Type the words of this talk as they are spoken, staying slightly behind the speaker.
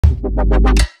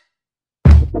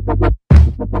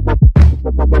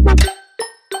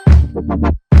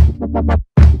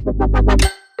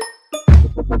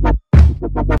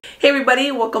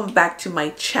everybody, welcome back to my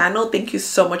channel. Thank you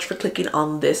so much for clicking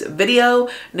on this video.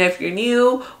 Now if you're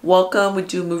new, welcome. We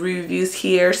do movie reviews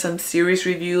here, some series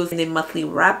reviews, and then monthly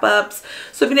wrap-ups.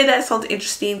 So if any of that sounds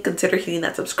interesting, consider hitting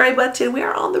that subscribe button. We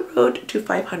are on the road to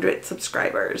 500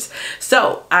 subscribers.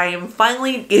 So I am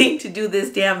finally getting to do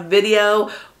this damn video.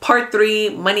 Part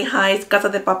 3, Money Heist, Casa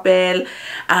de Papel.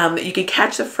 You can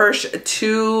catch the first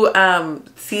two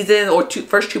seasons or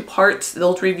first two parts,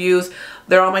 those reviews.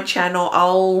 They're on my channel.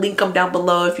 I'll link them down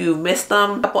below if you missed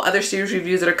them. A couple other series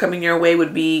reviews that are coming your way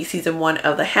would be season 1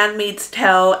 of The Handmaid's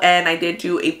Tale, and I did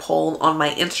do a poll on my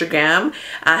Instagram.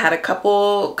 I had a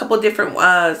couple different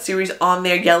series on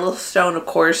there. Yellowstone, of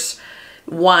course.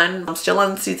 I'm still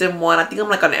on season 1. I think I'm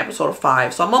like on episode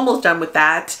 5, so I'm almost done with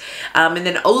that. And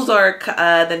then Ozark,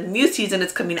 the new season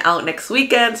is coming out next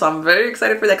weekend, so I'm very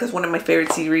excited for that because one of my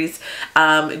favorite series,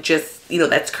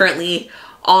 that's currently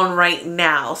on right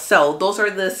now. So those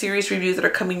are the series reviews that are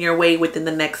coming your way within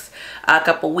the next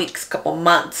couple weeks, couple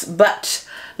months. But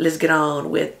let's get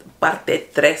on with parte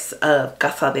 3 of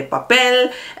Casa de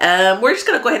Papel. We're just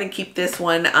gonna go ahead and keep this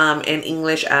one in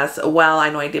English as well. I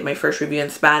know I did my first review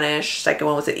in Spanish, second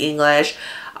one was in English.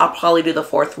 I'll probably do the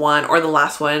fourth one or the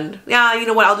last one. Yeah, you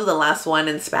know what? I'll do the last one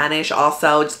in Spanish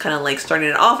also, just kind of like starting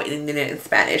it off and ending it in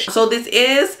Spanish. So this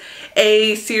is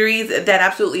a series that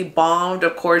absolutely bombed,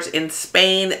 of course, in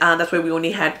Spain. That's why we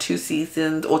only had 2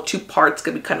 seasons or 2 parts.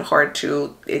 Could be kind of hard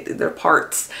to, their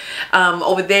parts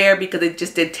over there because it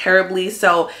just did terribly.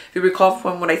 So if you recall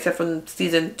from what I said from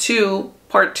season 2,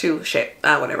 part 2,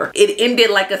 whatever. It ended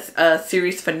like a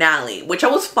series finale, which I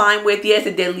was fine with. Yes,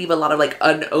 it did leave a lot of like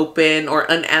unopened or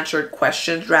unanswered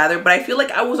questions rather, but I feel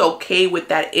like I was okay with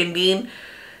that ending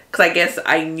because I guess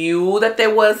I knew that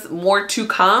there was more to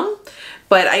come.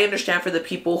 But I understand for the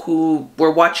people who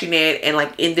were watching it and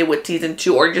like ended with season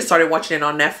 2 or just started watching it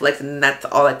on Netflix and that's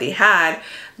all that they had,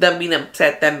 them being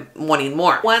upset, them wanting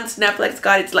more. Once Netflix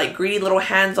got its like greedy little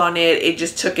hands on it, it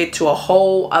just took it to a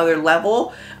whole other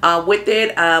level with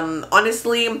it.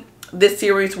 Honestly, this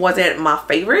series wasn't my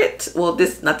favorite. Well,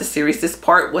 this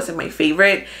part wasn't my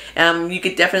favorite. You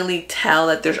could definitely tell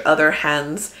that there's other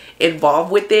hands involved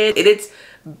with it. It's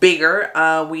bigger.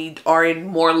 We are in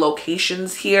more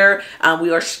locations here.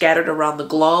 We are scattered around the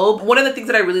globe. One of the things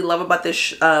that I really love about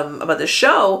this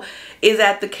show is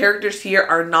that the characters here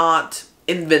are not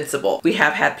invincible. We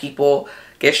have had people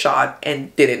get shot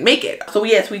and didn't make it. So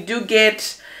yes, we do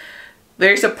get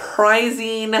very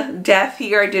surprising death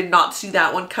here. I did not see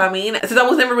that one coming. Since I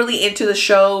was never really into the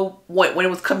show when it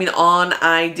was coming on,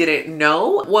 I didn't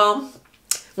know. Well,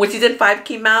 when season 5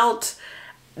 came out,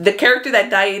 the character that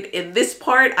died in this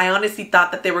part, I honestly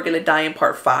thought that they were going to die in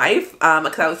part 5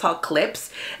 because I saw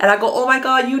clips and I go, oh my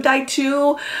god, you died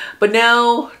too? But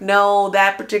no,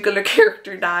 that particular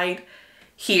character died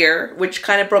here, which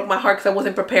kind of broke my heart because I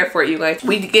wasn't prepared for it, you guys.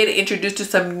 We get introduced to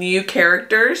some new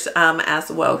characters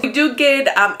as well. We do get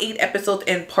 8 episodes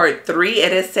in part 3.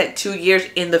 It is set 2 years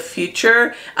in the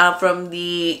future from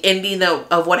the ending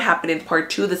of what happened in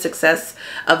part 2, the success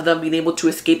of them being able to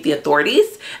escape the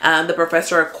authorities. The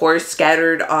professor, of course,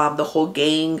 scattered the whole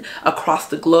gang across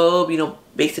the globe,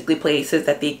 basically places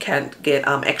that they can't get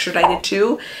extradited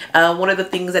to. One of the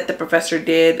things that the professor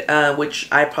did, which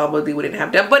I probably wouldn't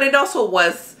have done, but it also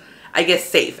was, I guess,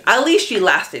 safe. At least she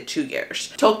lasted 2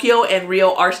 years. Tokyo and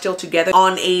Rio are still together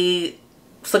on a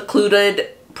secluded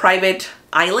private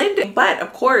island. But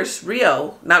of course,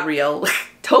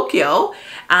 Tokyo,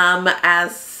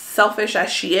 as selfish as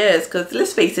she is, because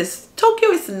let's face it, Tokyo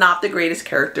is not the greatest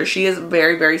character. She is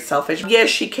very, very selfish. Yes,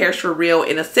 she cares for Rio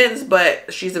in a sense,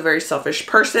 but she's a very selfish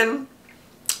person.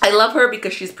 I love her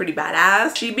because she's pretty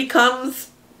badass. She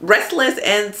becomes restless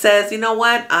and says, you know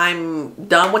what, I'm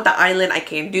done with the island. I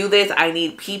can't do this. I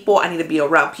need people. I need to be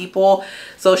around people.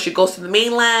 So she goes to the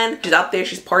mainland. She's out there.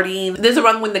 She's partying. This is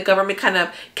around when the government kind of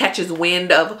catches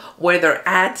wind of where they're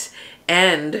at,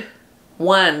 and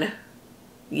one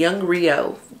young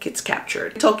Rio gets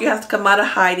captured. Tokyo has to come out of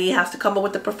hiding, has to come up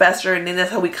with the professor, and then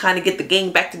that's how we kind of get the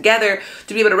gang back together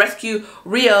to be able to rescue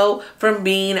Rio from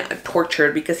being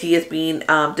tortured because he is being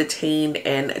detained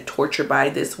and tortured by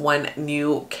this one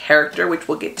new character, which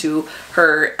we'll get to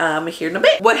her here in a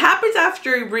bit. What happens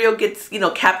after Rio gets,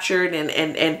 captured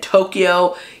and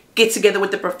Tokyo gets together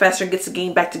with the professor and gets the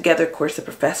gang back together? Of course, the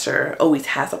professor always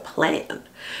has a plan.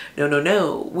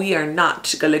 No, we are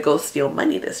not gonna go steal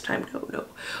money this time. No,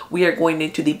 we are going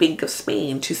into the Bank of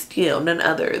Spain to steal none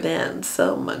other than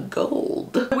some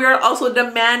gold. We are also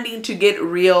demanding to get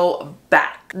Rio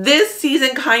back. This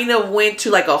season kind of went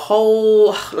to like a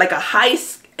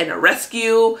heist and a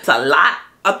rescue. It's a lot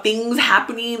of things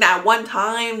happening at one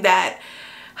time that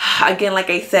again, like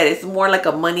I said, it's more like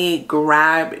a money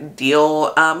grab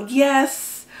deal.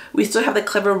 Yes, we still have the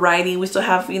clever writing, we still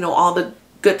have, you know, all the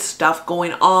good stuff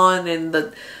going on, and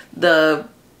the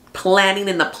planning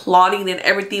and the plotting and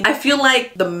everything. I feel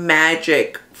like the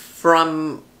magic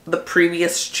from the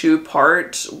previous 2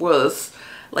 parts was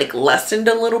like lessened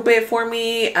a little bit for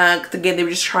me, because again, they were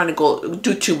just trying to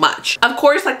do too much. Of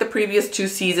course, like the previous 2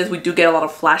 seasons, we do get a lot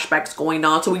of flashbacks going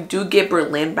on, so we do get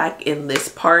Berlin back in this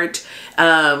part,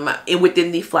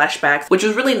 within the flashbacks, which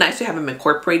was really nice to have him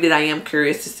incorporated. I am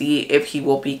curious to see if he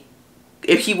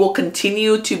will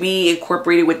continue to be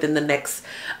incorporated within the next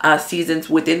seasons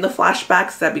within the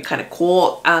flashbacks. That'd be kind of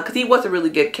cool, because he was a really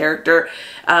good character.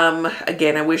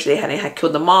 Again, I wish they hadn't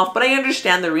killed him off, but I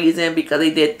understand the reason, because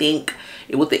they did think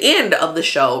it was the end of the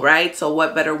show, right? So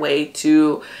what better way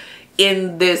to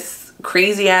end this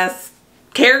crazy ass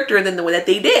character than the way that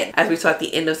they did. As we saw at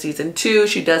the end of season 2,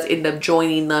 she does end up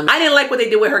joining them. I didn't like what they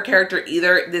did with her character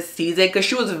either this season, because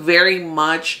she was very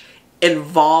much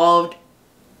involved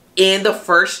in the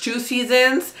first 2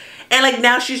 seasons, and like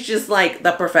now she's just like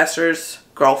the professor's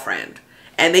girlfriend,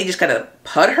 and they just kind of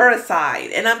put her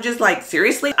aside, and I'm just like,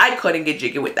 seriously? I couldn't get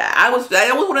jiggy with that.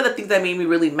 That was one of the things that made me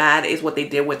really mad, is what they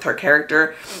did with her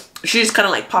character. She's just kind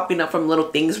of like popping up from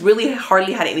little things, really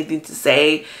hardly had anything to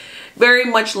say, very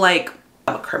much like,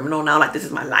 I'm a criminal now, like this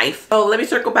is my life. So let me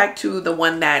circle back to the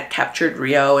one that captured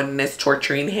Rio and is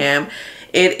torturing him.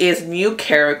 It is new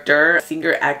character,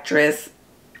 singer actress.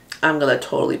 I'm gonna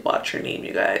totally botch her name,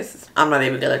 you guys. I'm not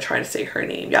even gonna try to say her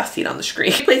name. Y'all see it on the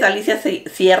screen. She plays Alicia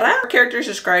Sierra. Her character is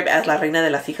described as La Reina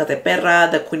de las Hijas de Perra,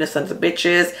 the Queen of Sons of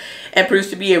Bitches, and proves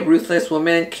to be a ruthless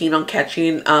woman keen on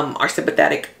catching our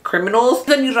sympathetic criminals.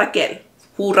 The new Raquel,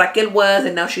 who Raquel was,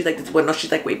 and now she's like this. Well, no,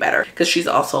 she's like way better, because she's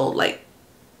also like,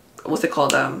 what's it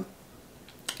called?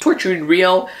 Torturing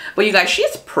Rio. But you guys,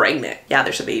 she's pregnant. Yeah,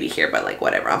 there's a baby here, but like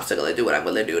whatever, I'm still gonna do what I'm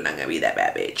gonna do, and I'm gonna be that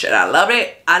bad bitch, and I love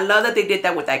it. I love that they did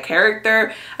that with that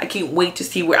character. I can't wait to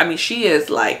see where, I mean, she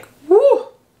is like, whoo,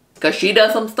 because she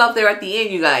does some stuff there at the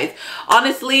end, you guys.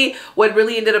 Honestly, what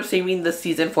really ended up saving the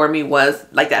season for me was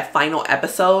like that final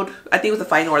episode. I think it was the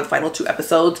final or the final 2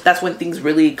 episodes. That's when things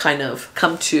really kind of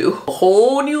come to a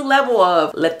whole new level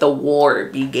of let the war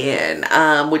begin,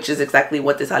 which is exactly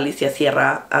what this Alicia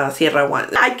Sierra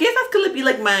wants. I guess that's gonna be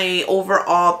like my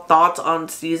overall thoughts on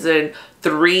season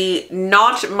 3.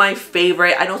 Not my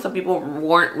favorite. I know some people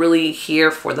weren't really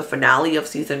here for the finale of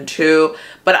season 2,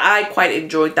 but I quite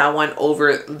enjoyed that one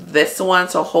over this one.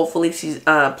 So hopefully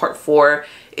part 4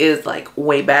 is like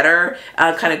way better.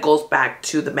 Kind of goes back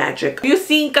to the magic. If you've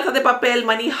seen Casa de Papel,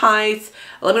 Money Heist,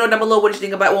 let me know down below what you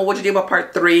think about, well, what you think about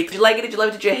part 3. Did you like it? Did you love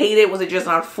it? Did you hate it? Was it just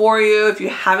not for you? If you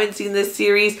haven't seen this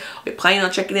series, you're planning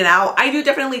on checking it out, I do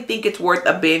definitely think it's worth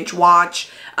a binge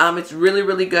watch. It's really,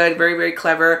 really good. Very, very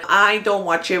clever. I don't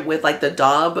watch it with like the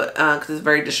dub, because it's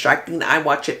very distracting. I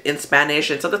watch it in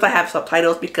Spanish, and sometimes I have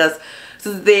subtitles, because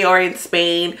since they are in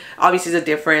Spain, obviously it's a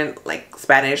different like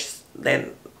Spanish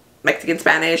than Mexican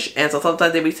Spanish, and so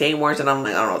sometimes they be saying words and I'm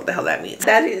like, I don't know what the hell that means.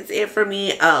 That is it for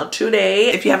me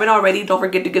today. If you haven't already, don't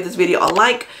forget to give this video a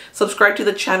like, subscribe to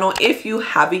the channel if you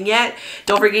haven't yet.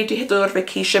 Don't forget to hit the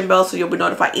notification bell so you'll be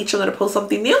notified each time that I post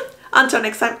something new. Until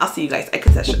next time, I'll see you guys at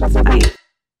concessions. Bye.